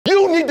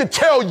to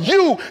tell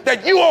you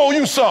that you owe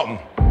you something.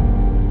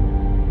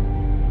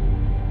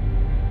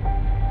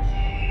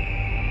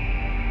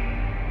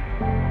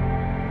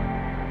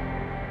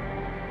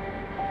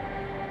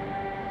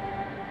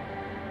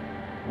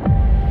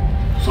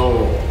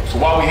 So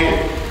why we here?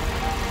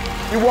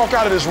 You walk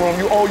out of this room,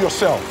 you owe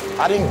yourself.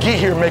 I didn't get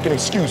here making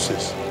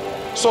excuses.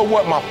 So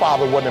what my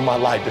father wasn't in my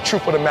life? The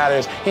truth of the matter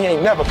is, he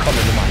ain't never come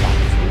into my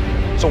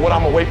life. So what,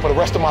 I'm gonna wait for the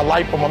rest of my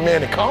life for my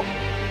man to come?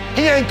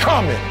 He ain't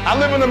coming. I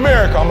live in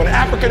America. I'm an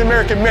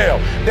African-American male.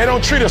 They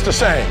don't treat us the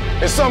same.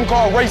 It's something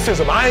called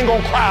racism. I ain't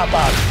gonna cry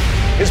about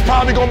it. It's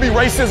probably gonna be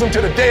racism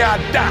till the day I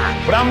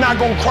die, but I'm not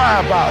gonna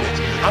cry about it.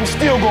 I'm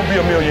still gonna be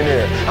a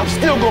millionaire. I'm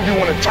still gonna be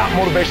one of the top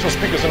motivational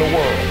speakers in the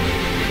world.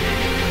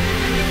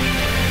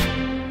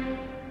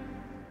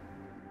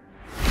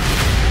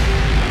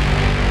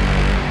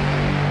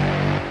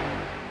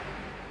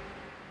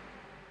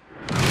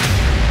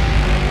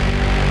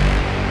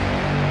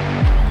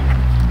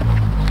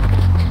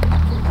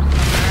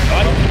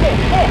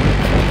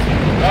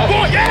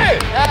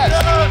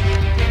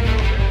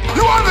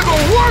 You either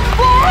gonna work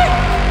for it,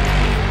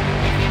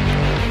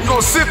 you're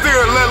gonna sit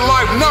there and let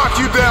life knock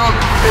you down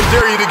and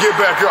dare you to get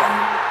back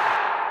up.